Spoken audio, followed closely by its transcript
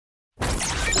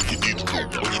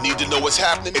When you need to know what's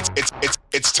happening,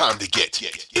 it's time to get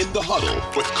in the huddle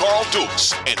with Carl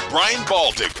Dukes and Brian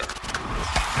Baldinger.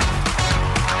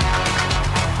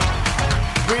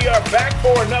 We are back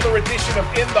for another edition of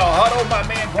In the Huddle. My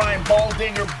man Brian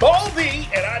Baldinger, Baldy,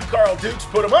 and I'm Carl Dukes.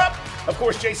 Put him up. Of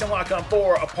course, Jason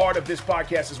Lockham-4, a part of this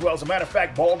podcast as well. As a matter of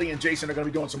fact, Baldy and Jason are going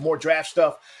to be doing some more draft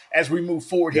stuff as we move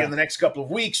forward here in the next couple of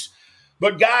weeks.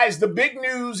 But guys, the big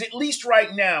news, at least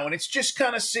right now, and it's just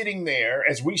kind of sitting there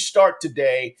as we start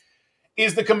today,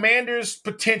 is the Commanders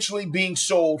potentially being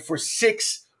sold for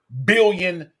 $6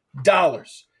 billion.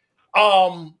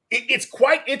 It's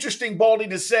quite interesting, Baldy,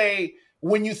 to say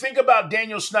when you think about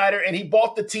Daniel Snyder, and he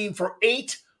bought the team for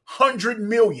 $800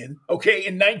 million, okay,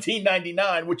 in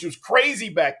 1999, which was crazy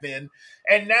back then,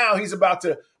 and now he's about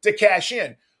to cash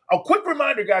in. A quick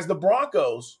reminder, guys, the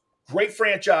Broncos, great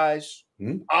franchise,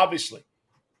 obviously.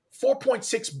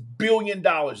 $4.6 billion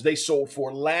they sold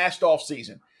for last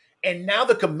offseason. And now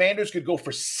the Commanders could go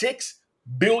for $6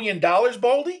 billion,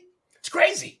 Baldy? It's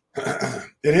crazy. It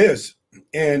is.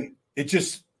 And it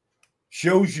just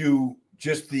shows you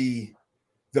just the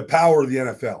power of the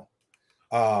NFL.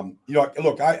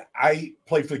 Look, I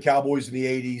played for the Cowboys in the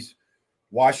 80s.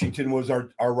 Washington was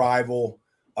our rival.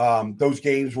 Those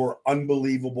games were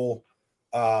unbelievable.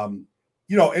 And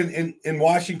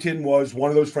Washington was one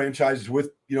of those franchises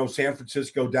with, San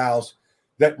Francisco, Dallas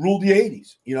that ruled the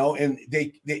 80s,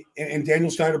 and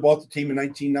Daniel Snyder bought the team in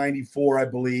 1994, I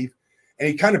believe. And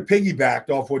he kind of piggybacked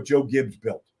off what Joe Gibbs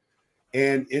built.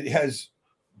 And it has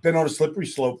been on a slippery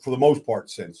slope for the most part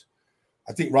since.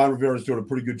 I think Ron Rivera is doing a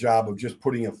pretty good job of just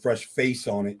putting a fresh face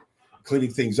on it,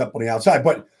 cleaning things up on the outside.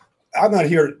 But I'm not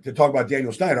here to talk about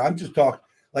Daniel Snyder. I'm just talking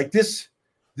like this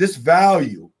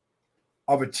value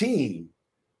of a team,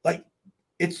 like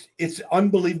it's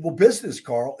unbelievable business,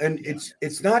 Carl. And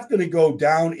it's not going to go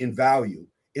down in value.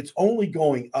 It's only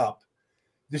going up.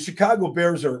 The Chicago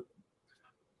Bears are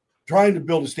trying to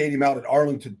build a stadium out at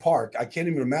Arlington Park. I can't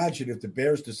even imagine if the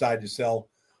Bears decide to sell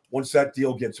once that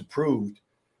deal gets approved,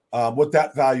 what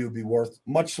that value would be worth,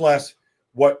 much less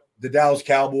what the Dallas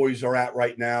Cowboys are at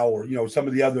right now, or, some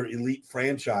of the other elite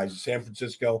franchises, San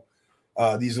Francisco,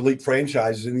 these elite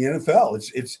franchises in the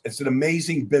NFL. It's an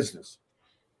amazing business.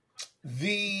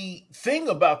 The thing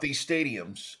about these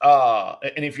stadiums,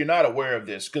 and if you're not aware of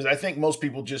this, because I think most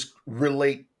people just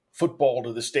relate football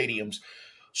to the stadiums.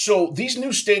 So these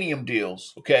new stadium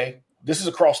deals, okay, this is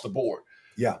across the board.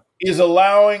 Yeah. Is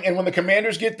allowing, and when the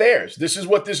Commanders get theirs, this is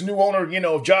what this new owner,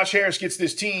 if Josh Harris gets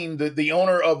this team, the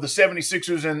owner of the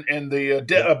 76ers and the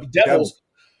Devils,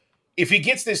 if he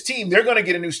gets this team, they're going to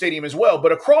get a new stadium as well.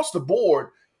 But across the board,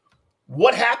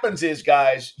 what happens is,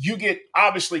 guys, you get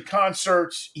obviously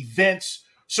concerts, events.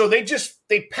 So they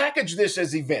package this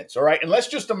as events, all right? And let's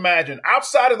just imagine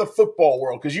outside of the football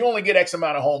world, because you only get X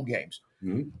amount of home games.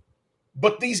 Mm-hmm.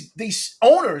 But these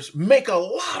owners make a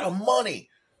lot of money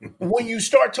when you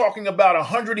start talking about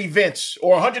 100 events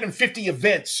or 150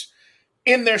 events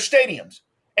in their stadiums.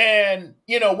 And,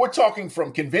 we're talking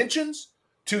from conventions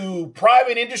to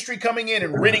private industry coming in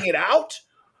and renting it out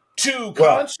to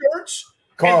concerts.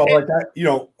 Carl, like that,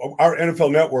 our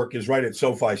NFL network is right at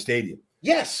SoFi Stadium.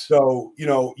 Yes. So,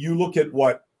 you look at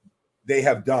what they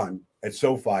have done at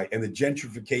SoFi and the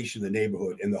gentrification of the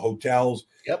neighborhood and the hotels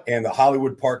and the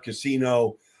Hollywood Park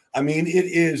Casino. I mean, it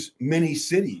is many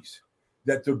cities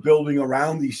that they're building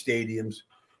around these stadiums.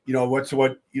 They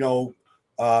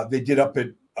did up at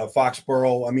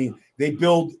Foxborough. I mean, they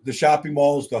build the shopping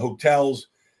malls, the hotels,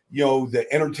 the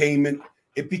entertainment.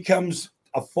 It becomes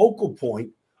a focal point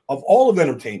of all of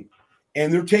entertainment.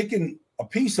 And they're taking a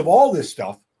piece of all this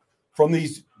stuff from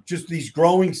these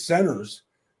growing centers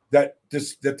that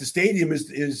the stadium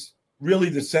is really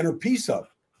the centerpiece of.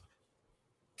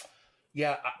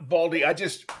 Yeah, Baldy,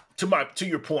 to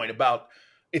your point about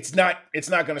it's not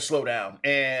going to slow down,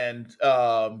 and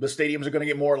the stadiums are going to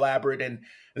get more elaborate, and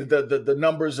the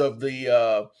numbers of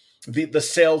the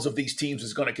sales of these teams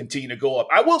is going to continue to go up.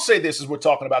 I will say this as we're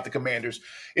talking about the Commanders.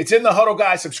 It's In the Huddle,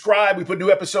 guys. Subscribe. We put new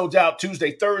episodes out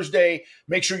Tuesday, Thursday.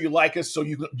 Make sure you like us so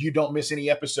you don't miss any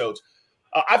episodes.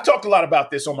 I've talked a lot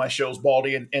about this on my shows,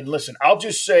 Baldy, and listen, I'll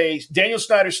just say Daniel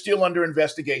Snyder's still under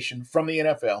investigation from the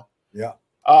NFL. Yeah.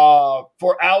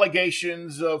 For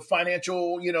allegations of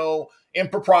financial,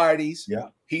 improprieties. Yeah.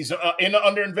 He's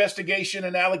under investigation,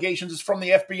 and allegations from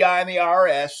the FBI and the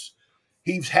IRS.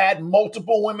 He's had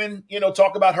multiple women,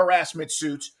 talk about harassment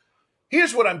suits.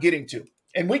 Here's what I'm getting to.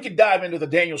 And we could dive into the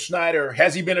Daniel Snyder.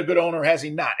 Has he been a good owner? Has he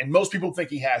not? And most people think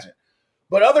he hasn't.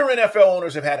 But other NFL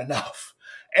owners have had enough.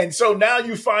 And so now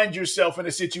you find yourself in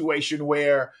a situation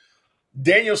where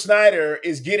Daniel Snyder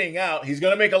is getting out. He's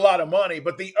going to make a lot of money,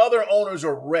 but the other owners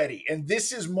are ready. And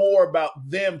this is more about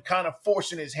them kind of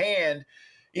forcing his hand,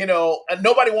 and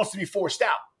nobody wants to be forced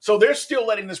out. So they're still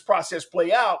letting this process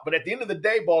play out. But at the end of the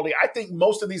day, Baldy, I think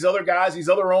most of these other guys, these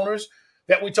other owners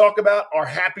that we talk about are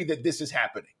happy that this is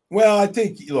happening. Well, I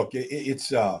think, look,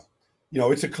 it's a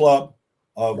club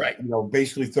of, right.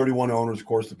 Basically 31 owners. Of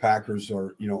course, the Packers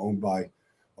are, owned by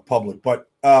a public. But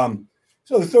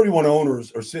so the 31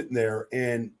 owners are sitting there,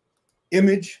 and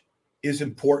image is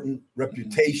important,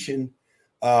 reputation.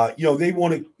 They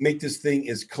want to make this thing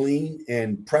as clean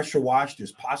and pressure washed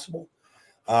as possible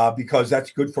because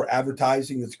that's good for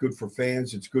advertising. It's good for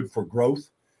fans. It's good for growth.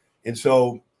 And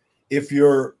so if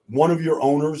one of your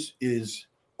owners is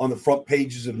on the front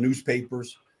pages of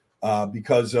newspapers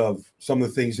because of some of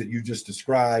the things that you just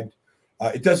described,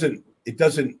 it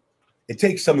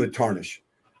takes some of the tarnish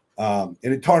and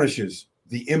it tarnishes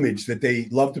the image that they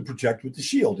love to project with the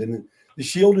Shield. And the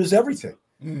Shield is everything.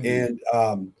 Mm-hmm.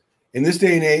 And in this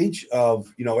day and age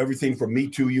of, everything from Me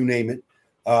Too, you name it,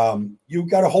 you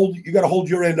got to hold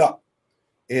your end up.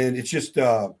 And it's just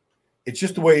the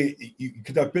way you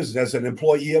conduct business. As an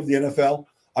employee of the NFL,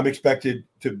 I'm expected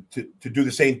to do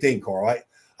the same thing, Carl.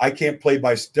 I can't play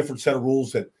by a different set of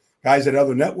rules that guys at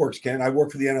other networks can. I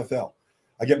work for the NFL.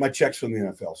 I get my checks from the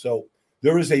NFL. So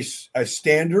there is a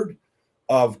standard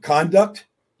of conduct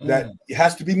that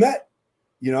has to be met.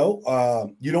 You don't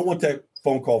want that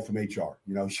phone call from HR.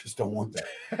 You just don't want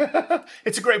that.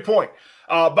 It's a great point.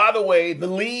 By the way, the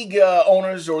league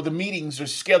owners or the meetings are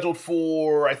scheduled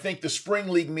for, I think the spring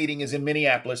league meeting is in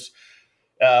Minneapolis.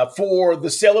 For the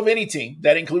sale of any team,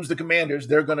 that includes the Commanders,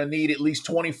 they're going to need at least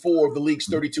 24 of the league's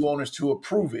 32 owners to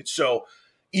approve it. So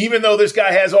even though this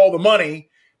guy has all the money,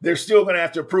 they're still going to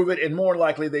have to approve it, and more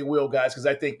likely they will, guys, because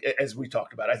I think, as we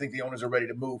talked about, I think the owners are ready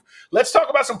to move. Let's talk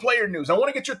about some player news. I want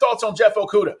to get your thoughts on Jeff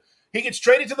Okudah. He gets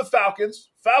traded to the Falcons.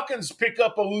 Falcons pick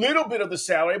up a little bit of the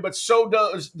salary, but so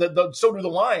do the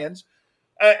Lions.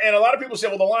 And a lot of people say,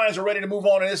 well, the Lions are ready to move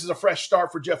on, and this is a fresh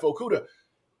start for Jeff Okudah.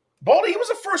 Baldy, he was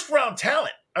a first-round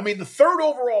talent. I mean, the third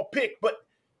overall pick, but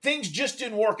things just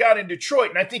didn't work out in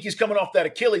Detroit, and I think he's coming off that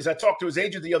Achilles. I talked to his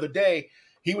agent the other day.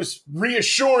 He was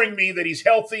reassuring me that he's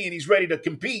healthy and he's ready to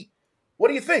compete. What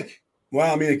do you think?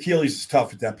 Well, I mean, Achilles is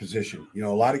tough at that position.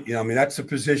 That's a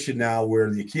position now where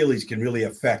the Achilles can really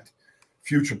affect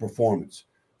future performance,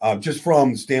 just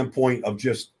from the standpoint of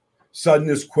just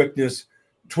suddenness, quickness,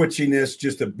 twitchiness,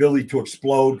 just ability to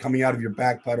explode coming out of your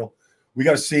back pedal. We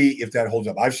got to see if that holds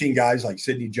up. I've seen guys like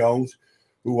Sidney Jones,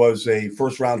 who was a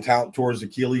first-round talent towards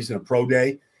Achilles in a pro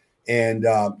day, and,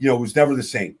 was never the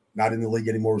same. Not in the league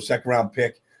anymore. Second-round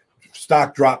pick.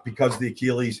 Stock dropped because of the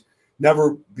Achilles.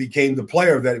 Never became the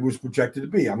player that it was projected to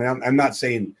be. I mean, I'm not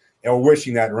saying or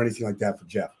wishing that or anything like that for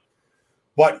Jeff.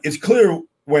 But it's clear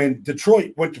when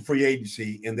Detroit went to free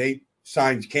agency and they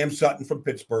signed Cam Sutton from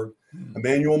Pittsburgh,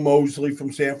 Emmanuel Mosley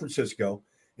from San Francisco,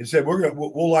 and said,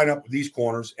 we'll line up with these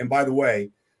corners. And by the way,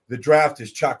 the draft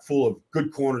is chock full of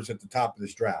good corners at the top of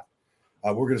this draft.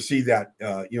 We're going to see that,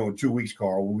 in 2 weeks,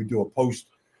 Carl, when we do a post,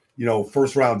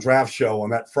 first round draft show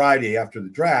on that Friday after the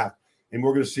draft. And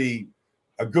we're going to see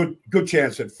a good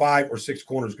chance that 5 or 6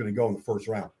 corners going to go in the first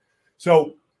round.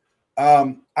 So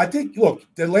I think, look,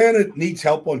 Atlanta needs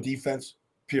help on defense,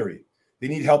 period. They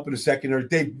need help in the secondary.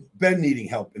 They've been needing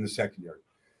help in the secondary.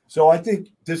 So I think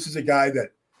this is a guy that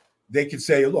they could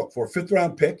say, look, for a 5th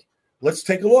round pick, let's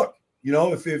take a look.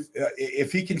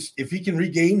 If he can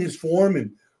regain his form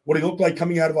and what he looked like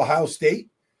coming out of Ohio State,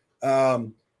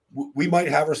 we might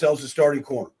have ourselves a starting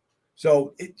corner.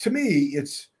 So to me,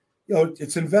 it's an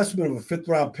investment of a 5th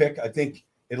round pick. I think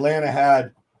Atlanta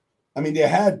had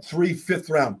 3 5th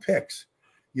round picks,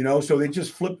 so they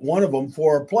just flipped one of them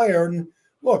for a player. And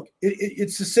look,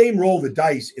 it's the same roll of the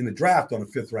dice in the draft on a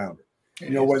 5th rounder,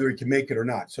 whether he can make it or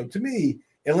not. So to me,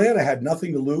 Atlanta had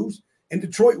nothing to lose, and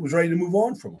Detroit was ready to move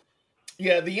on from him.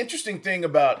 Yeah, the interesting thing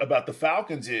about the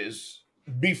Falcons is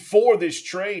before this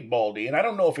trade, Baldy, and I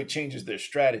don't know if it changes their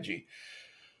strategy,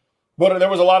 but there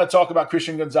was a lot of talk about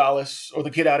Christian Gonzalez or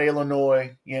the kid out of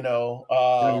Illinois,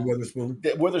 Witherspoon,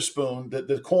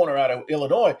 the corner out of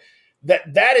Illinois.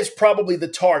 That is probably the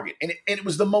target, and it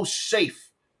was the most safe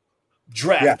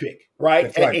draft pick, right?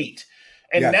 At right. 8.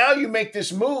 And now you make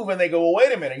this move and they go, well,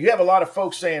 wait a minute. You have a lot of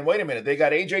folks saying, wait a minute, they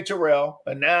got A.J. Terrell.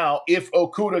 And now if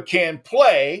Okudah can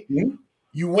play,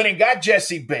 you went and got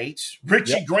Jesse Bates,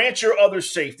 Richie Grant, your other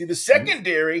safety. The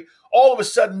secondary all of a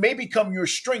sudden may become your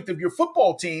strength of your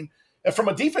football team from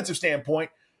a defensive standpoint.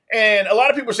 And a lot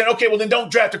of people are saying, okay, well, then don't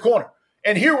draft a corner.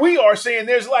 And here we are saying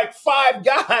there's like 5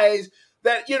 guys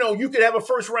that, you could have a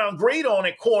first-round grade on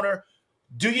at corner.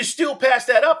 Do you still pass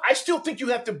that up? I still think you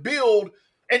have to build.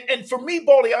 And for me,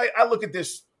 Baldy, I look at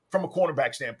this from a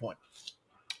cornerback standpoint.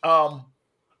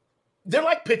 They're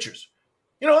like pitchers.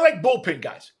 They're like bullpen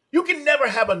guys. You can never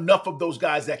have enough of those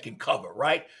guys that can cover,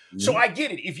 right? Mm-hmm. So I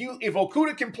get it. If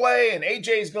Okudah can play and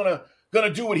AJ is gonna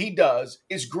do what he does,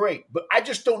 it's great. But I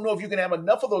just don't know if you can have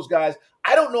enough of those guys.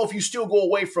 I don't know if you still go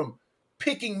away from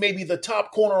picking maybe the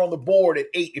top corner on the board at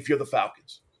 8 if you're the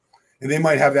Falcons. And they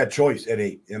might have that choice at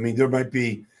 8. I mean, there might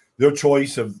be their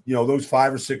choice of those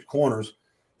 5 or 6 corners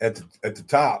at the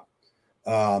top.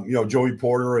 Joey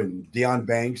Porter and Deonte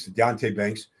Banks.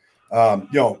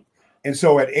 And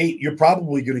so at 8, you're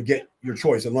probably going to get your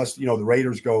choice unless, the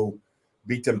Raiders go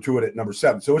beat them to it at number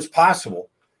 7. So it's possible.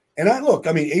 And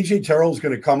AJ Terrell is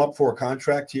going to come up for a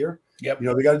contract here. Yep.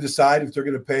 They got to decide if they're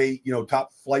going to pay,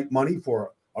 top flight money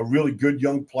for a really good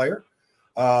young player.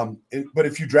 But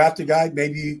if you draft a guy,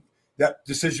 maybe that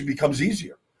decision becomes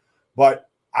easier. But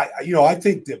I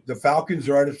think that the Falcons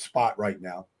are at a spot right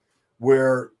now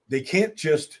where they can't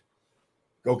just,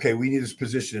 okay, we need this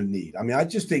position of need. I mean, I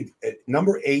just think at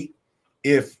number 8,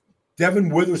 if Devin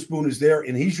Witherspoon is there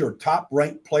and he's your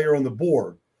top-ranked player on the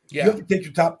board, you have to take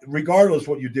your top, regardless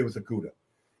what you did with Okudah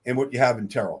and what you have in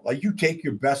Terrell. Like, you take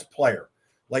your best player.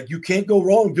 Like, you can't go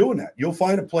wrong doing that. You'll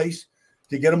find a place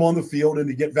to get him on the field and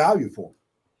to get value for him.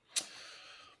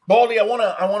 Baldy, I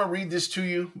want to read this to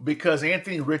you because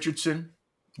Anthony Richardson,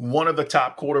 one of the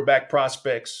top quarterback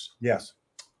prospects, yes,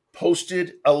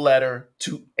 posted a letter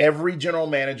to every general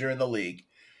manager in the league.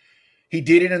 He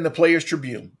did it in the Players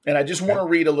Tribune, and I just want to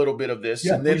read a little bit of this,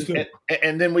 and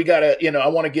then we gotta, I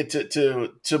want to get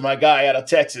to my guy out of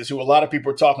Texas, who a lot of people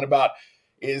are talking about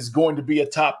is going to be a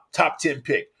top 10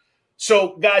 pick.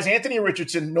 So, guys, Anthony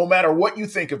Richardson, no matter what you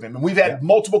think of him, and we've had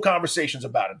multiple conversations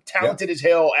about him, talented as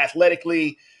hell,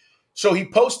 athletically. So he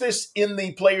posts this in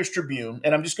the Players Tribune,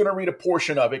 and I'm just going to read a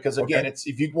portion of it because, again, it's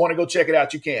if you want to go check it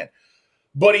out, you can.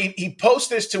 But he posts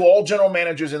this to all general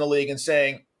managers in the league and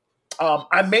saying,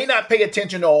 I may not pay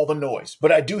attention to all the noise,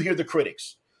 but I do hear the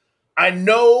critics. I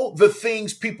know the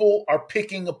things people are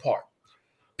picking apart.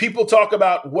 People talk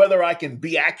about whether I can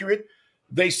be accurate.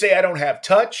 They say I don't have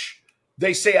touch.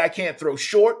 They say I can't throw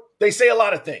short. They say a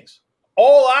lot of things.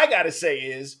 All I got to say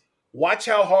is watch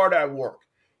how hard I work.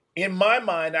 In my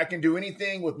mind, I can do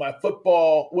anything with the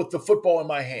football in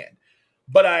my hand.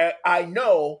 But I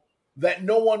know that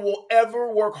no one will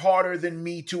ever work harder than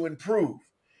me to improve.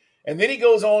 And then he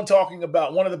goes on talking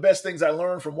about one of the best things I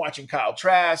learned from watching Kyle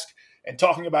Trask and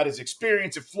talking about his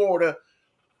experience at Florida.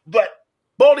 But,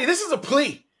 Baldy, this is a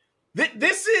plea.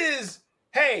 This is,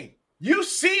 hey, you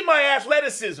see my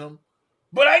athleticism,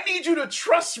 but I need you to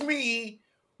trust me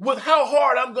with how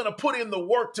hard I'm going to put in the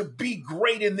work to be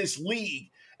great in this league.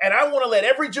 And I want to let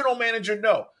every general manager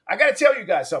know. I got to tell you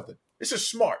guys something. This is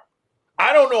smart.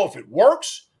 I don't know if it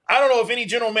works. I don't know if any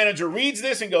general manager reads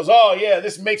this and goes, oh, yeah,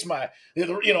 this makes I'm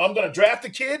going to draft the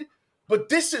kid. But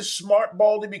this is smart,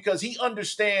 Baldy, because he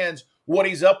understands what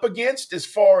he's up against as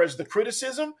far as the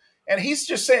criticism. And he's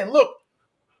just saying, look,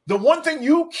 the one thing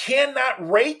you cannot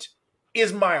rate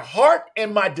is my heart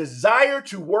and my desire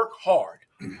to work hard.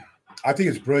 I think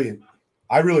it's brilliant.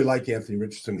 I really like Anthony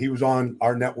Richardson. He was on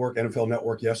our network, NFL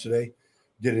Network, yesterday,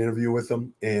 did an interview with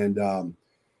him. And,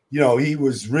 he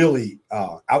was really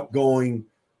outgoing,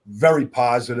 very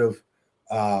positive.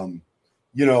 He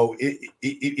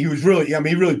was really,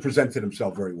 he really presented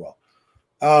himself very well.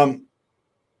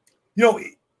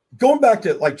 Going back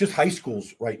to like just high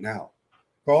schools right now,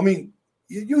 Carl, it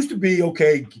used to be,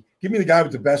 okay, give me the guy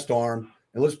with the best arm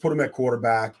and let's put him at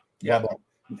quarterback. Blah, blah.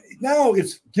 Now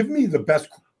it's give me the best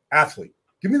athlete.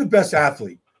 Give me the best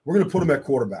athlete. We're going to put him at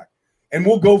quarterback and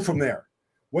we'll go from there.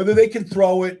 Whether they can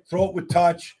throw it with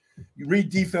touch, you read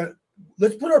defense.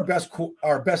 Let's put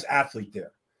our best athlete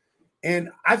there. And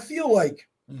I feel like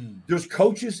there's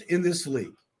coaches in this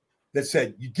league that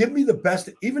said, you give me the best,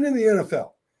 even in the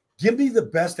NFL, give me the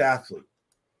best athlete.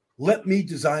 Let me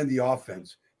design the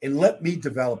offense and let me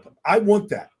develop them. I want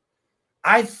that.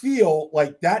 I feel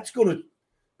like that's going to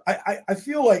I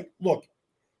feel like, look,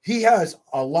 he has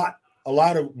a lot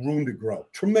of room to grow,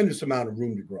 tremendous amount of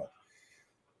room to grow.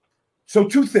 So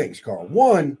 2 things, Carl.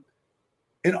 One,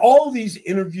 in all of these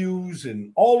interviews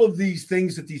and all of these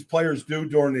things that these players do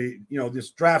during the,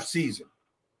 this draft season,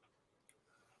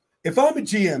 if I'm a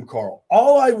GM, Carl,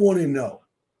 all I want to know,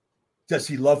 does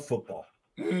he love football?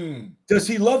 Does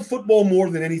he love football more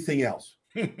than anything else?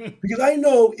 Because I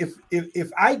know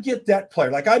if I get that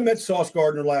player, like I met Sauce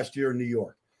Gardner last year in New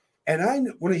York, and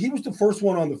when he was the first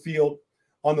one on the field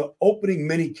on the opening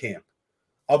mini camp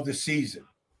of the season,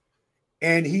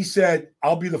 and he said,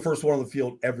 I'll be the first one on the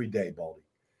field every day, Baldy.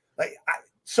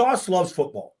 Sauce loves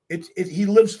football. He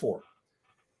lives for it.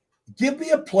 Give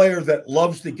me a player that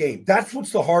loves the game. That's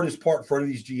what's the hardest part for any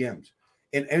of these GMs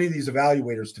and any of these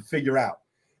evaluators to figure out.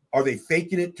 Are they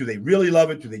faking it? Do they really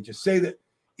love it? Do they just say that?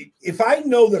 If I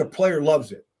know that a player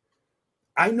loves it,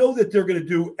 I know that they're going to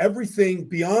do everything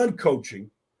beyond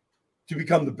coaching to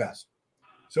become the best.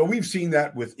 So we've seen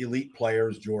that with elite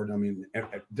players, Jordan, I mean,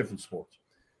 at different sports.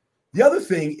 The other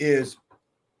thing is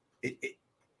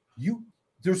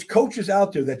there's coaches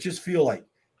out there that just feel like,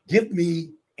 give me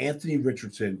Anthony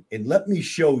Richardson and let me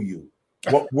show you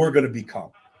what we're going to become.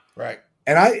 Right.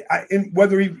 And and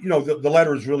whether the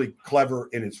letter is really clever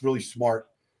and it's really smart.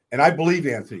 And I believe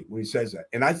Anthony when he says that.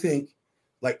 And I think,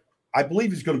 I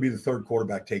believe he's going to be the third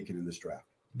quarterback taken in this draft.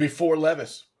 Before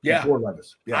Levis. Yeah. Before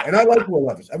Levis. Yeah. And I like Will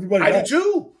Levis. Everybody I do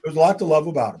too. There's a lot to love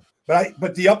about him.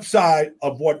 But the upside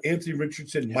of what Anthony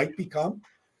Richardson might become.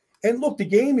 And look, the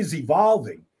game is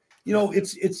evolving.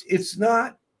 It's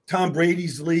not Tom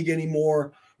Brady's league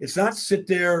anymore. It's not sit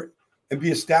there and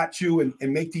be a statue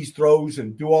and make these throws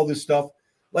and do all this stuff.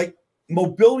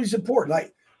 Mobility is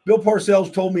important. Bill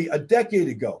Parcells told me a decade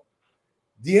ago,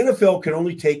 the NFL can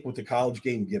only take what the college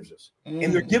game gives us.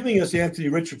 And they're giving us Anthony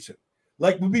Richardson.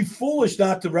 We'd be foolish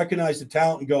not to recognize the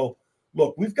talent and go,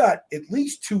 look, we've got at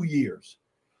least 2 years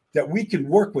that we can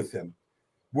work with him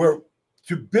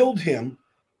to build him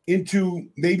into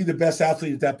maybe the best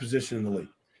athlete at that position in the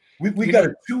league. We got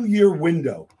a 2-year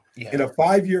window in a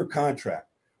 5-year contract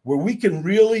where we can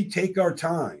really take our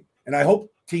time. And I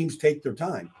hope teams take their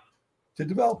time to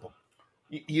develop them.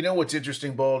 You know what's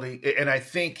interesting, Baldy? And I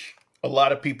think a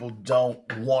lot of people don't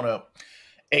want to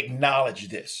acknowledge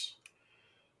this.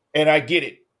 And I get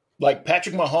it.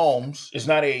 Patrick Mahomes is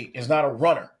not a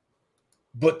runner.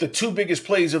 But the 2 biggest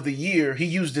plays of the year, he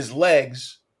used his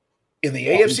legs in the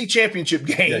AFC Championship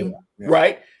game,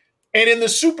 right? And in the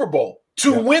Super Bowl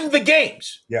to win the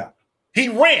games. Yeah. He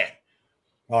ran.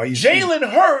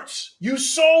 Jalen Hurts, you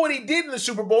saw what he did in the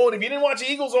Super Bowl. And if you didn't watch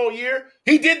the Eagles all year,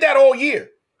 he did that all year.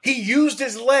 He used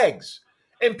his legs.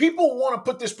 And people want to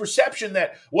put this perception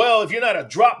that, well, if you're not a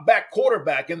drop back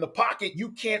quarterback in the pocket,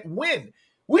 you can't win.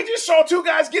 We just saw 2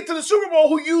 guys get to the Super Bowl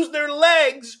who used their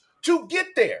legs to get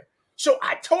there. So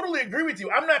I totally agree with you.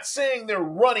 I'm not saying they're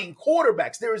running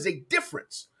quarterbacks. There is a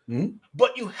difference. Mm-hmm.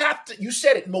 But you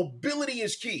said it, mobility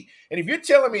is key. And if you're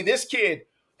telling me this kid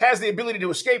has the ability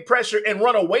to escape pressure and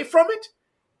run away from it,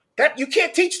 that you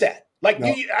can't teach that. No.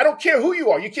 I don't care who you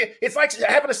are. You can't. It's like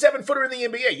having a 7-footer in the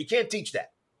NBA. You can't teach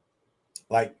that.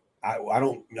 I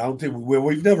don't think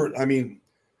we've never. I mean,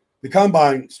 the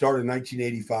combine started in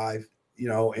 1985.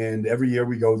 And every year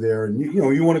we go there, and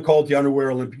you want to call it the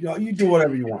underwear Olympic. You do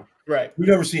whatever you want. Right. We've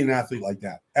never seen an athlete like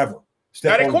that ever.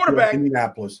 Not a quarterback in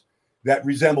Indianapolis that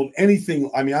resembled anything.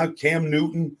 I mean, Cam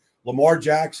Newton, Lamar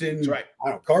Jackson. That's right. I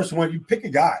don't know, Carson Wentz. You pick a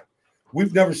guy.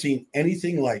 We've never seen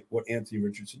anything like what Anthony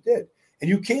Richardson did, and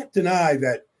you can't deny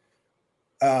that.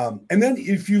 And then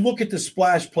if you look at the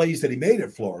splash plays that he made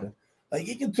at Florida,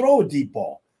 he can throw a deep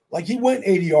ball. He went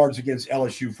 80 yards against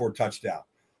LSU for a touchdown.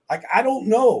 I don't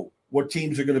know what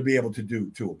teams are going to be able to do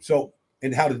to him. So,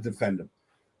 and how to defend him.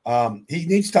 He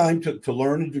needs time to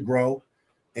learn and to grow.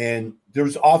 And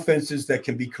there's offenses that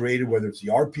can be created, whether it's the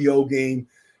RPO game,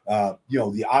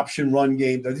 the option run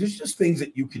game. There's just things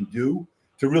that you can do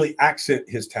to really accent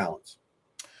his talents.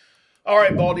 All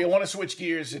right, Baldy, I want to switch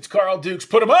gears. It's Carl Dukes.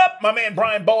 Put him up, my man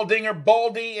Brian Baldinger.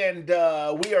 Baldy, and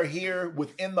we are here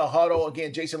within the huddle.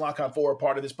 Again, Jason Lockon-Ford,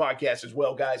 part of this podcast as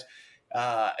well, guys.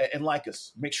 And like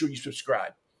us, make sure you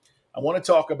subscribe. I want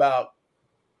to talk about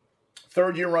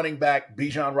third-year running back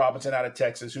Bijan Robinson out of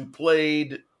Texas, who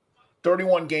played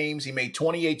 31 games. He made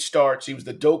 28 starts. He was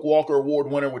the Doak Walker Award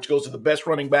winner, which goes to the best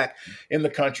running back in the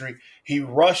country. He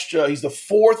rushed. He's the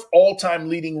 4th all-time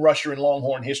leading rusher in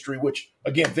Longhorn history, which,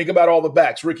 again, think about all the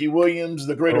backs. Ricky Williams,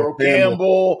 the great Earl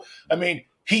Campbell. I mean,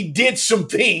 he did some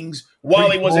things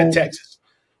while he was in Texas.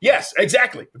 Yes,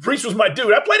 exactly. Priest was my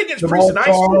dude. I played against Priest in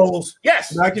high school.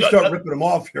 Yes. And I can start ripping them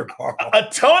off here, Carl. A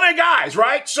ton of guys,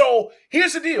 right? So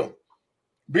here's the deal.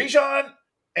 Bijan,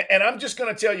 and I'm just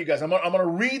going to tell you guys, I'm going to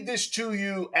read this to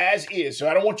you as is. So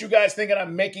I don't want you guys thinking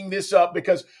I'm making this up,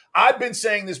 because I've been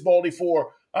saying this, Baldy,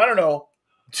 for,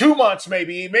 2 months,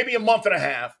 maybe a month and a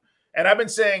half. And I've been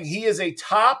saying he is a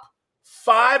top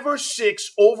 5 or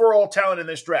 6 overall talent in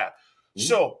this draft. Mm-hmm.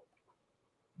 So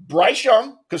Bryce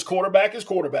Young, because quarterback is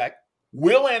quarterback.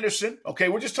 Will Anderson, okay,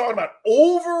 we're just talking about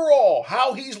overall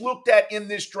how he's looked at in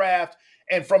this draft,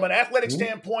 and from an athletic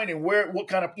standpoint, and what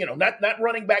kind of, not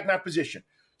running back, not position.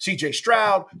 C.J.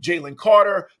 Stroud, Jalen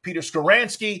Carter, Peter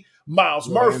Skoransky, Miles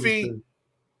Murphy,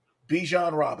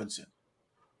 Bijan Robinson.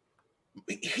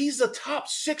 He's a top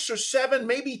 6 or 7,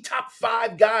 maybe top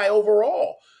 5 guy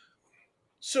overall.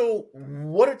 So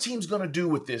what are teams going to do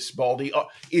with this, Baldy?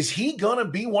 Is he going to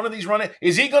be one of these running?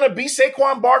 Is he going to be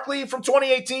Saquon Barkley from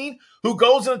 2018 who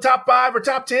goes in the top 5 or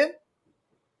top 10?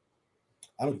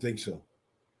 I don't think so.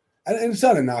 And it's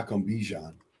not a knock on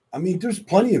Bijan. I mean, there's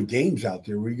plenty of games out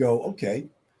there where you go, okay,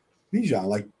 Bijan,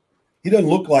 like, he doesn't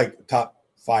look like a top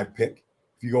 5 pick.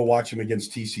 If you go watch him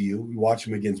against TCU, you watch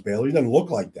him against Baylor, he doesn't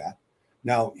look like that.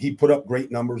 Now, he put up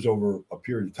great numbers over a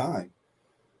period of time.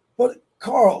 But,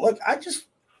 Carl,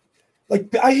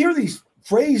 I hear these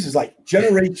phrases like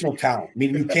generational talent,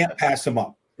 meaning you can't pass them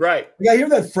up. Right. Like, I hear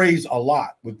that phrase a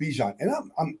lot with Bijan. And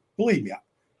I'm believe me,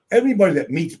 everybody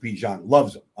that meets Bijan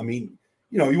loves him. I mean,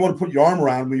 you know, you want to put your arm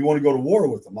around him, you want to go to war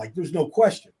with him. Like, there's no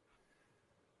question.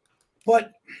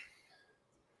 But,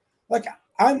 like,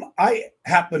 I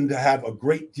happen to have a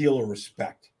great deal of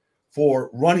respect for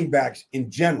running backs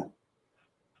in general.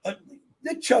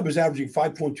 Nick Chubb is averaging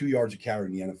 5.2 yards a carry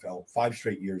in the NFL 5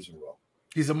 straight years in a row.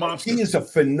 He's a monster. He is a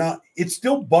phenomenal. It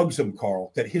still bugs him,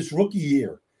 Carl, that his rookie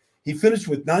year, he finished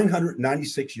with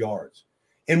 996 yards.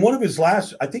 And one of his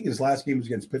last game was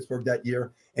against Pittsburgh that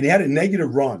year, and he had a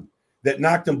negative run that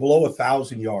knocked him below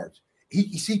 1,000 yards.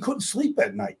 He couldn't sleep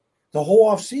at night the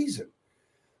whole offseason.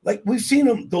 Like, we've seen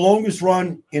him, the longest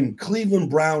run in Cleveland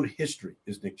Brown history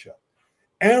is Nick Chubb.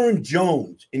 Aaron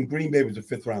Jones in Green Bay was a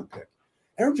 5th-round pick.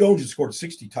 Aaron Jones has scored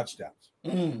 60 touchdowns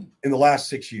in the last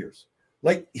 6 years.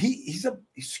 Like, he's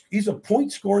a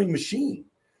point-scoring machine.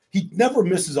 He never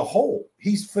misses a hole.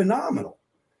 He's phenomenal.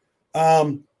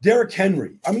 Derrick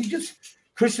Henry. I mean, just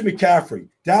Christian McCaffrey,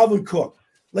 Dalvin Cook.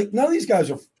 Like, none of these guys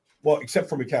are, well, except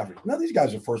for McCaffrey, none of these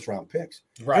guys are first-round picks.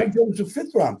 Right. Aaron Jones is a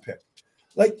 5th-round pick.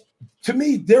 Like, to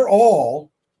me, they're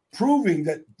all proving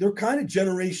that they're kind of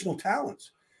generational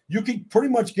talents. You can pretty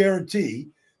much guarantee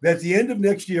that at the end of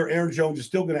next year, Aaron Jones is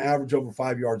still going to average over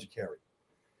 5 yards a carry.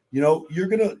 You know,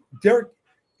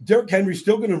 Derrick Henry's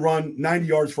still going to run 90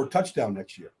 yards for a touchdown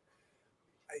next year.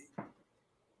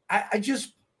 I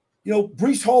just, you know,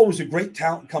 Breece Hall was a great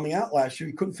talent coming out last year.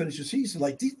 He couldn't finish the season.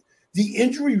 Like, the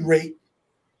injury rate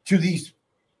to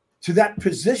that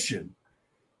position,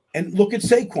 and look at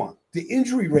Saquon. The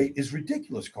injury rate is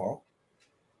ridiculous, Carl.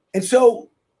 And so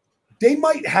they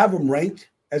might have him ranked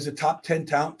as a top 10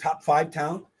 talent, top 5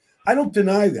 talent. I don't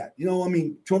deny that. You know, I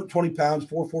mean, 220 pounds,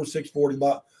 4'4",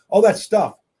 640, all that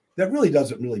stuff, that really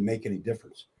doesn't really make any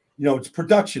difference. You know, it's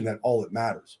production that all that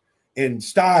matters. And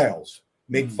styles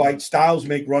make fights, styles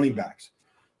make running backs.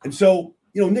 And so,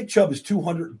 you know, Nick Chubb is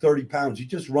 230 pounds. He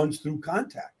just runs through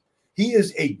contact. He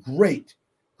is a great,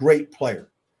 great player.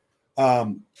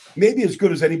 Maybe as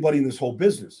good as anybody in this whole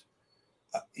business.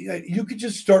 You could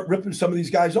just start ripping some of these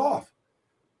guys off.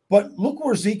 But look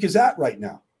where Zeke is at right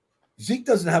now. Zeke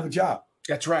doesn't have a job.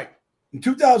 That's right. In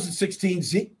 2016,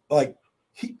 Zeke,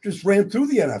 he just ran through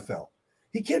the NFL.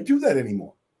 He can't do that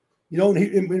anymore. You know,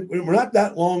 and we're not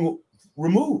that long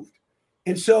removed.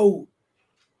 And so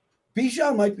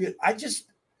Bijan might be, I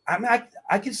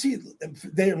can see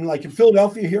they're like in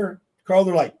Philadelphia here, Carl,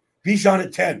 they're like, Bijan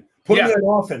at 10. Put him in that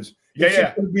offense.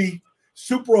 It's going to be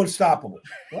super unstoppable.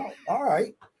 Well, all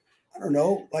right. I don't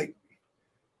know. Like,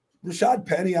 Rashad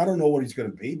Penny, I don't know what he's going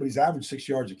to be, but he's averaged 6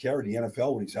 yards a carry in the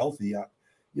NFL when he's healthy. You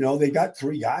know, they got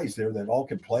 3 guys there that all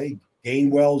can play.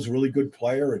 Gainwell's a really good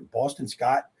player, and Boston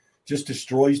Scott just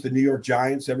destroys the New York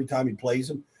Giants every time he plays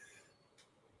them.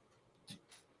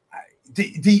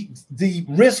 The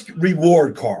risk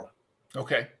reward, Carl.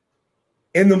 Okay.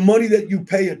 And the money that you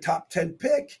pay a top 10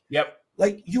 pick. Yep.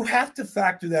 Like, you have to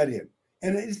factor that in.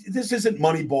 And this isn't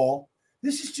Moneyball.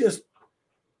 This is just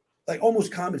like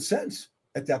almost common sense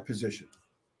at that position.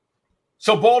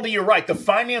 So, Baldy, you're right. The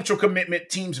financial commitment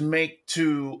teams make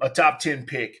to a top 10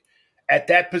 pick at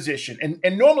that position.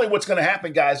 And normally what's going to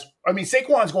happen, guys, I mean,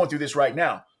 Saquon's going through this right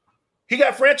now. He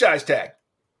got franchise tag.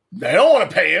 They don't want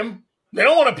to pay him. They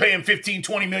don't want to pay him $15,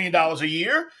 $20 million a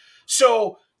year.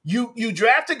 So you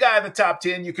draft a guy in the top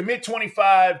 10, you commit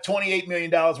 $25, $28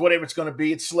 million, whatever it's going to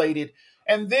be. It's slated.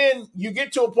 And then you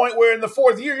get to a point where in the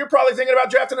 4th year, you're probably thinking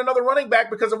about drafting another running back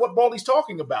because of what Baldy's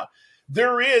talking about.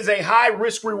 There is a high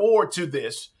risk reward to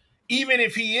this. Even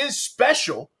if he is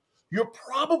special, you're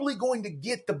probably going to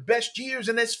get the best years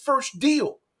in this first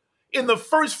deal. In the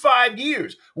first 5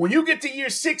 years. When you get to year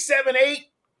 6, 7, 8,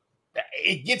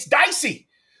 it gets dicey.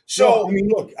 So,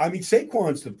 well,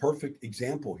 Saquon's the perfect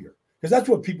example here because that's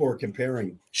what people are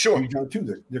comparing. Sure.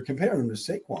 To. They're comparing him to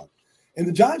Saquon. And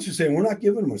the Giants are saying, we're not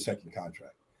giving him a second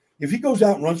contract. If he goes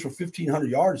out and runs for 1,500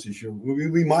 yards this year,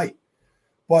 we might.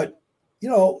 But, you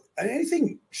know,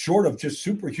 anything short of just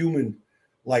superhuman,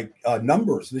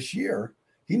 numbers this year,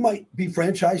 he might be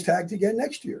franchise tagged again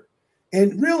next year.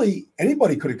 And really,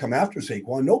 anybody could have come after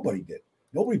Saquon. Nobody did.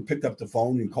 Nobody picked up the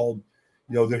phone and called,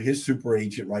 his super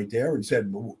agent right there and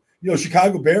said,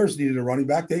 Chicago Bears needed a running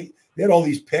back. They had all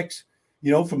these picks,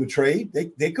 from the trade.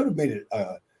 They could have made it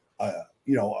a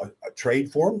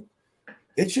trade for him.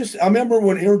 It's just, I remember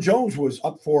when Aaron Jones was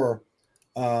up for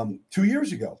 2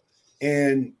 years ago,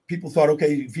 and people thought,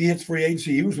 okay, if he hits free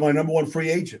agency, he was my number one free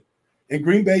agent. And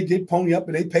Green Bay did pony up,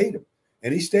 and they paid him,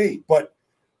 and he stayed. But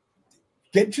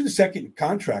getting to the second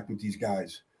contract with these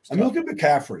guys, I mean, look at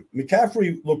McCaffrey.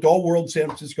 McCaffrey looked all-world San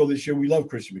Francisco this year. We love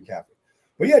Christian McCaffrey.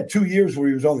 But he had 2 years where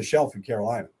he was on the shelf in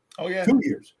Carolina. Oh, yeah. 2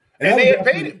 years. And they had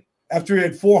paid him. After he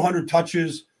had 400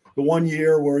 touches the 1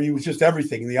 year where he was just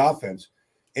everything in the offense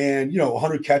and,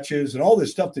 100 catches and all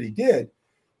this stuff that he did.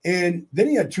 And then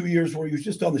he had 2 years where he was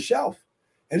just on the shelf.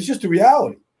 And it's just a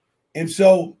reality. And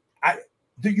so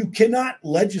you cannot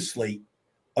legislate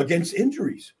against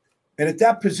injuries. And at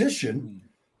that position,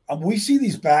 we see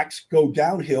these backs go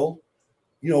downhill,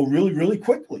 really, really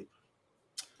quickly.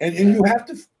 And you have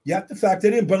to factor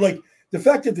that in. But like the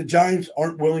fact that the Giants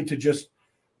aren't willing to just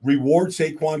reward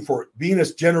Saquon for being a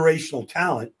generational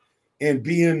talent and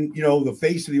being, the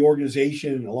face of the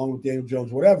organization along with Daniel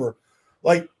Jones, whatever,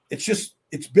 like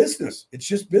it's business. It's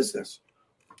just business.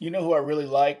 You know who I really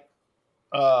like?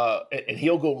 And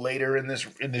he'll go later in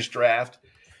this draft.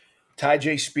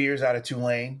 Tyjae Spears out of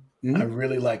Tulane. Mm-hmm. I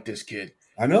really like this kid.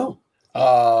 I know.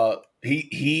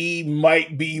 He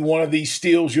might be one of these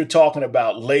steals you're talking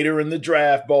about later in the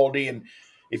draft, Baldy. And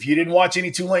if you didn't watch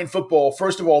any Tulane football,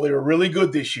 first of all, they were really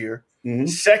good this year. Mm-hmm.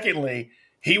 Secondly,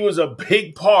 he was a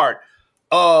big part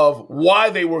of why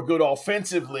they were good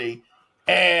offensively.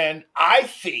 And I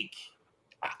think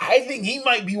he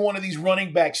might be one of these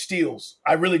running back steals.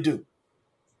 I really do.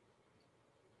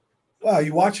 Well,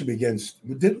 you watch him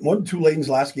wasn't Tulane's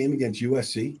last game against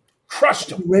USC?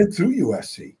 Crushed him. He ran through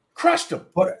USC. Crushed him.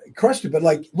 But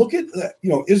like, look at,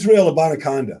 Israel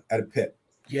Abanikanda at a Pitt.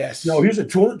 Yes. Here's a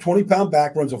 220-pound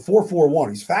back, runs a 4.41.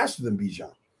 He's faster than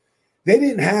Bijan. They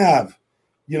didn't have,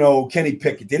 Kenny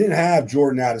Pickett. They didn't have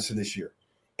Jordan Addison this year.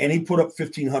 And he put up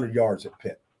 1,500 yards at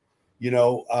Pitt.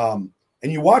 And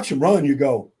you watch him run, you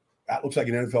go, that looks like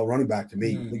an NFL running back to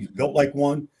me. Mm. He's built like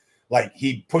one. Like,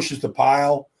 he pushes the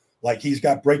pile. Like, he's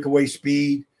got breakaway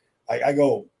speed. I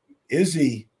go, is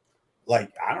he?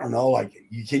 Like, I don't know. Like,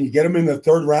 can you get him in the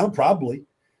third round? Probably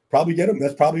get him.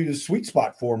 That's probably the sweet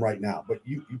spot for him right now. But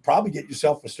you probably get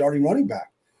yourself a starting running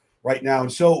back right now.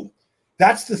 And so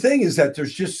that's the thing, is that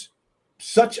there's just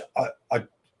such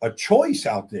a choice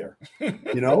out there.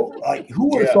 Like, who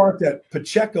would have thought that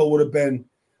Pacheco would have been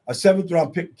a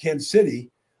 7th-round pick in Kansas City,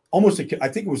 I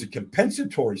think it was a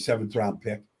compensatory 7th-round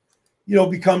pick,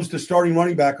 becomes the starting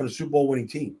running back on a Super Bowl winning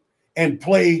team and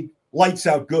played lights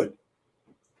out good.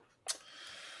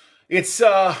 It's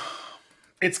going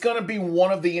to be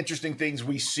one of the interesting things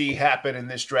we see happen in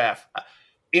this draft.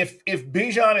 If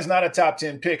Bijan is not a top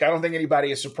 10 pick, I don't think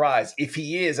anybody is surprised. If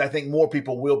he is, I think more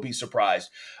people will be surprised.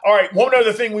 All right, one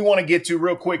other thing we want to get to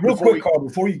real quick. Carl,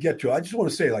 before you get to it, I just want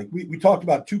to say, like, we talked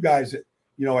about two guys that,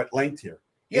 at length here.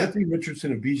 Yeah. Anthony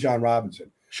Richardson and Bijan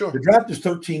Robinson. Sure. The draft is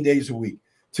 13 days a week.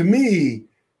 To me,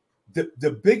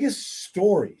 the biggest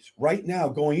stories right now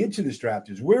going into this draft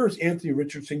is, where is Anthony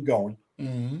Richardson going?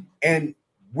 Mm-hmm. And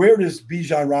where does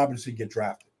Bijan Robinson get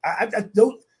drafted?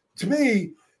 To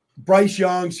me, Bryce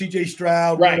Young, CJ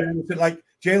Stroud, right, like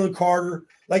Jalen Carter,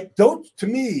 like those, to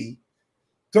me,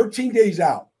 13 days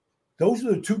out, those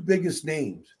are the two biggest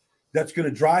names that's going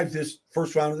to drive this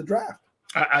first round of the draft.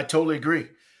 I totally agree.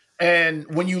 And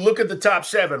when you look at the top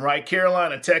 7, right,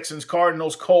 Carolina, Texans,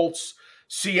 Cardinals, Colts,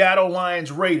 Seattle,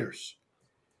 Lions, Raiders.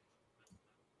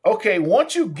 Okay,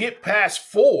 once you get past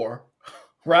 4,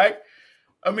 right,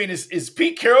 I mean, is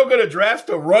Pete Carroll going to draft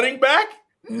a running back?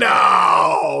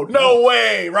 No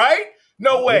way, right?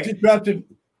 No way. He drafted a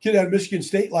kid out of Michigan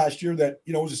State last year that,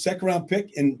 was a 2nd-round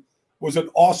pick and was an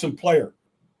awesome player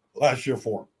last year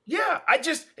for him. Yeah,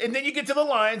 and then you get to the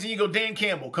Lions and you go, Dan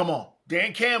Campbell, come on.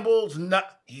 Dan Campbell's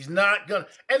he's not going to.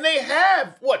 And they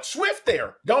have, Swift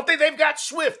there, don't they? They've got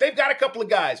Swift. They've got a couple of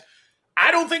guys.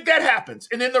 I don't think that happens.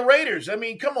 And then the Raiders, I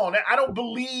mean, come on. I don't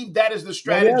believe that is the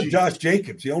strategy. Well, Josh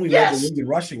Jacobs. He only led the league in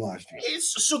rushing last year.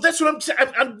 So that's what I'm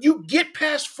saying. You get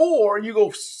past 4, you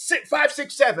go 5,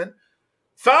 6, 7.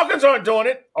 Falcons aren't doing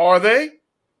it, are they?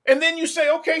 And then you say,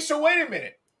 okay, so wait a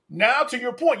minute. Now, to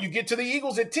your point, you get to the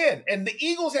Eagles at 10. And the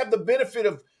Eagles have the benefit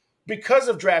of, because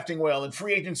of drafting well and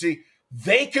free agency,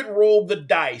 they could roll the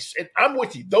dice. And I'm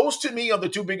with you. Those, to me, are the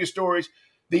two biggest stories.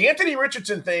 The Anthony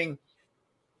Richardson thing,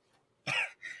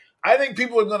 I think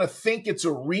people are going to think it's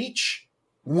a reach,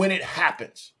 when it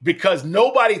happens because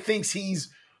nobody thinks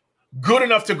he's good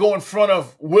enough to go in front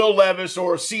of Will Levis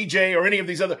or CJ or any of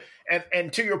these other.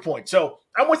 And to your point, so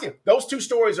I'm with you. Those two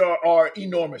stories are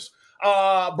enormous.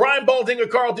 Brian Baldinger,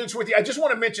 Carl Dukes with you. I just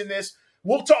want to mention this.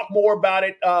 We'll talk more about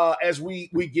it as we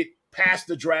get past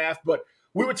the draft, but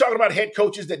we were talking about head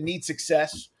coaches that need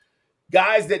success,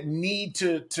 guys that need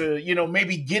to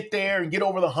maybe get there and get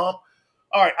over the hump.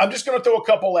 All right, I'm just going to throw a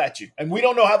couple at you, and we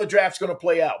don't know how the draft's going to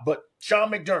play out, but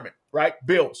Sean McDermott, right?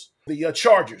 Bills, the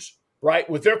Chargers, right?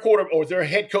 With their their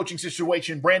head coaching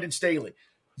situation, Brandon Staley.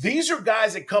 These are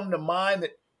guys that come to mind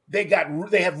that they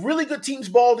have really good teams,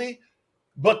 Baldy,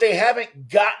 but they haven't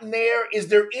gotten there. Is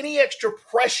there any extra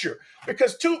pressure?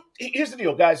 Because here's the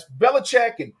deal, guys.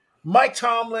 Belichick and Mike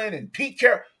Tomlin and Pete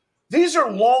Carroll, these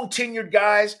are long-tenured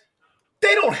guys.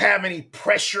 They don't have any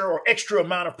pressure or extra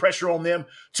amount of pressure on them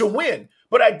to win.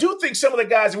 But I do think some of the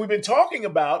guys that we've been talking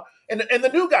about, and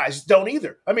the new guys don't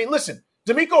either. I mean, listen,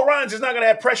 DeMeco Ryans is not going to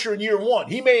have pressure in year 1.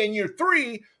 He may in year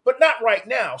 3, but not right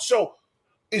now. So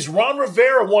is Ron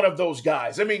Rivera one of those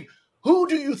guys? I mean, who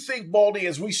do you think, Baldy,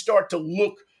 as we start to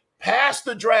look past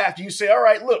the draft, you say, all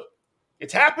right, look,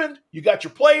 it's happened. You got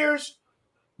your players.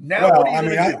 Now what are you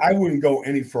going to do? I wouldn't go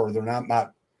any further, and I'm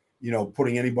not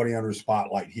putting anybody under a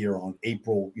spotlight here on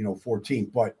April,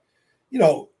 14th. But,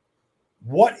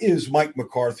 what is Mike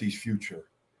McCarthy's future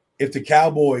if the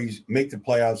Cowboys make the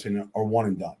playoffs and are one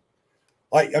and done?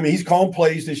 He's calling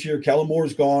plays this year. Kellen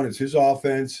Moore's gone. It's his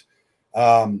offense.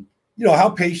 How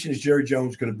patient is Jerry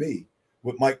Jones going to be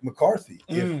with Mike McCarthy?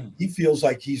 If he feels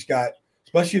like he's got,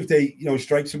 especially if they,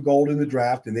 strike some gold in the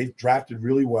draft and they've drafted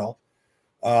really well.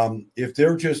 If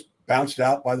they're just bounced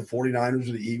out by the 49ers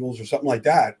or the Eagles or something like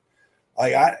that,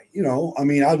 I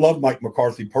love Mike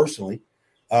McCarthy personally.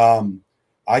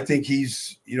 I think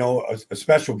he's, a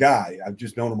special guy. I've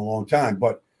just known him a long time.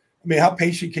 But, how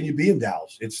patient can you be in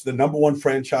Dallas? It's the number one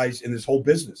franchise in this whole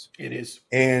business. It is.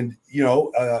 And,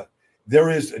 there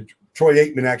is – Troy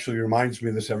Aikman actually reminds me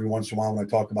of this every once in a while when I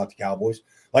talk about the Cowboys.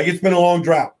 It's been a long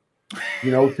drought,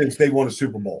 since they won a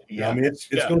Super Bowl. Yeah. It's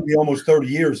going to be almost 30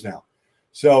 years now.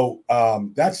 So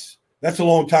that's a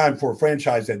long time for a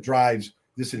franchise that drives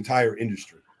this entire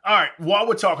industry. All right, while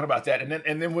we're talking about that,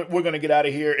 and then we're going to get out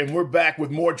of here, and we're back with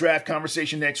more draft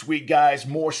conversation next week, guys,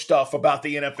 more stuff about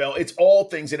the NFL. It's all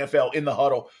things NFL in the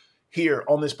huddle here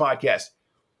on this podcast.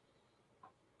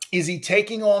 Is he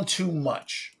taking on too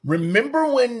much?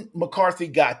 Remember when McCarthy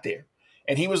got there,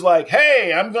 and he was like,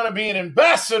 hey, I'm going to be an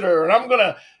ambassador, and I'm going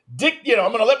to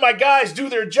let my guys do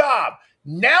their job.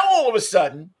 Now, all of a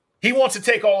sudden, he wants to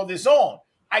take all of this on.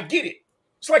 I get it.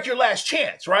 It's like your last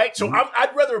chance, right? So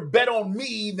I'd rather bet on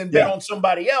me than bet on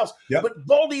somebody else. Yep. But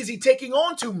Baldy, is he taking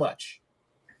on too much?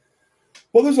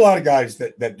 Well, there's a lot of guys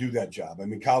that do that job.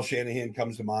 Kyle Shanahan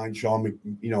comes to mind, Sean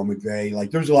McVay.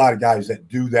 There's a lot of guys that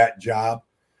do that job,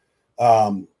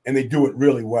 and they do it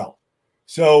really well.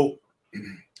 So,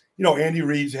 Andy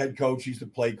Reid's the head coach. He's the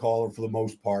play caller for the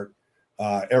most part.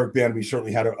 Eric Bieniemy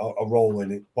certainly had a role in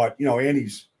it. But,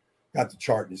 Andy's got the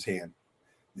chart in his hand.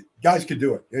 Guys could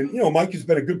do it. And, Mike has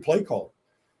been a good play caller.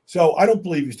 So I don't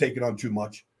believe he's taken on too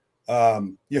much.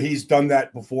 He's done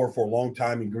that before for a long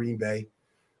time in Green Bay.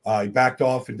 He backed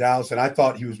off in Dallas, and I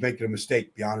thought he was making a mistake,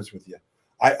 to be honest with you.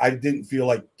 I didn't feel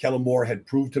like Kellen Moore had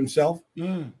proved himself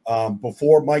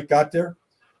before Mike got there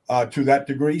to that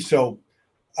degree. So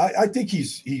I think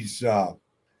he's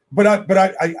but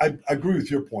I agree with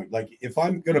your point. If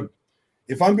I'm gonna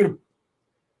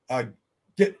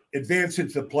get advanced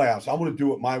into the playoffs, I want to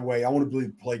do it my way. I want to be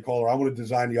the play caller. I want to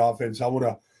design the offense. I want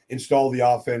to install the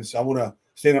offense. I want to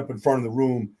stand up in front of the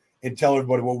room and tell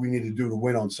everybody what we need to do to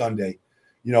win on Sunday,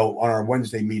 on our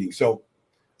Wednesday meeting. So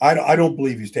I don't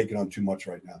believe he's taking on too much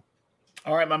right now.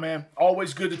 All right, my man.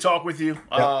 Always good to talk with you.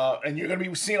 Yep. And you're going to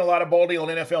be seeing a lot of Baldy on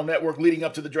NFL Network leading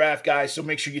up to the draft, guys. So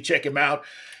make sure you check him out.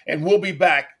 And we'll be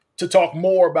back to talk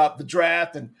more about the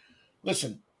draft. And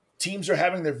listen, teams are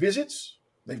having their visits.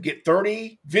 They get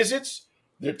 30 visits.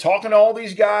 They're talking to all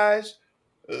these guys.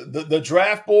 The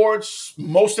draft boards,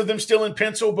 most of them still in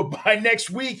pencil, but by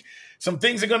next week, some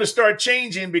things are going to start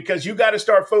changing because you got to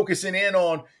start focusing in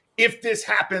on if this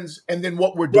happens and then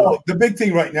what we're doing. Well, the big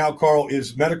thing right now, Carl,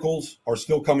 is medicals are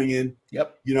still coming in.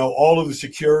 Yep. All of the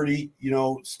security,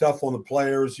 stuff on the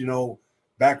players,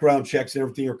 background checks and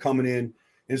everything are coming in.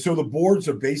 And so the boards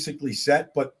are basically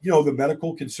set, but, the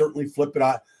medical can certainly flip it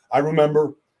out. I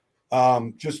remember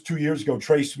just 2 years ago,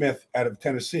 Trey Smith out of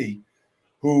Tennessee,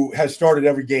 who has started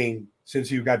every game since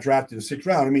he got drafted in the 6th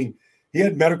round. He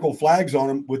had medical flags on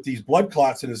him with these blood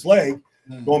clots in his leg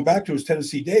going back to his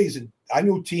Tennessee days. And I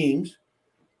knew teams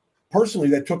personally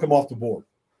that took him off the board.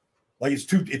 It's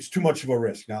too much of a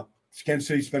risk. Now, Kansas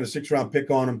City spent a 6th-round pick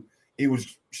on him. It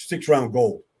was 6th-round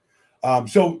gold.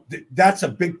 So that's a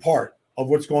big part of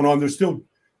what's going on. There's still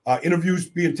interviews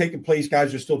being taken place.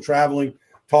 Guys are still traveling,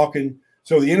 talking.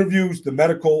 So the interviews, the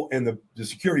medical, and the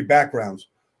security backgrounds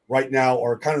right now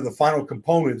are kind of the final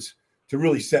components to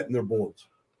really setting their boards.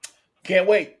 Can't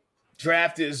wait.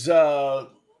 Draft is,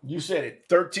 you said it,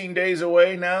 13 days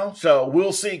away now. So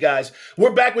we'll see, guys.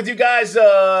 We're back with you guys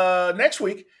next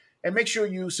week. And make sure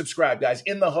you subscribe, guys.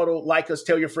 In the Huddle, like us,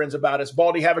 tell your friends about us.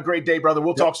 Baldy, have a great day, brother.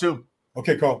 We'll talk soon.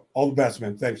 Okay, Carl. All the best,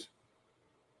 man. Thanks.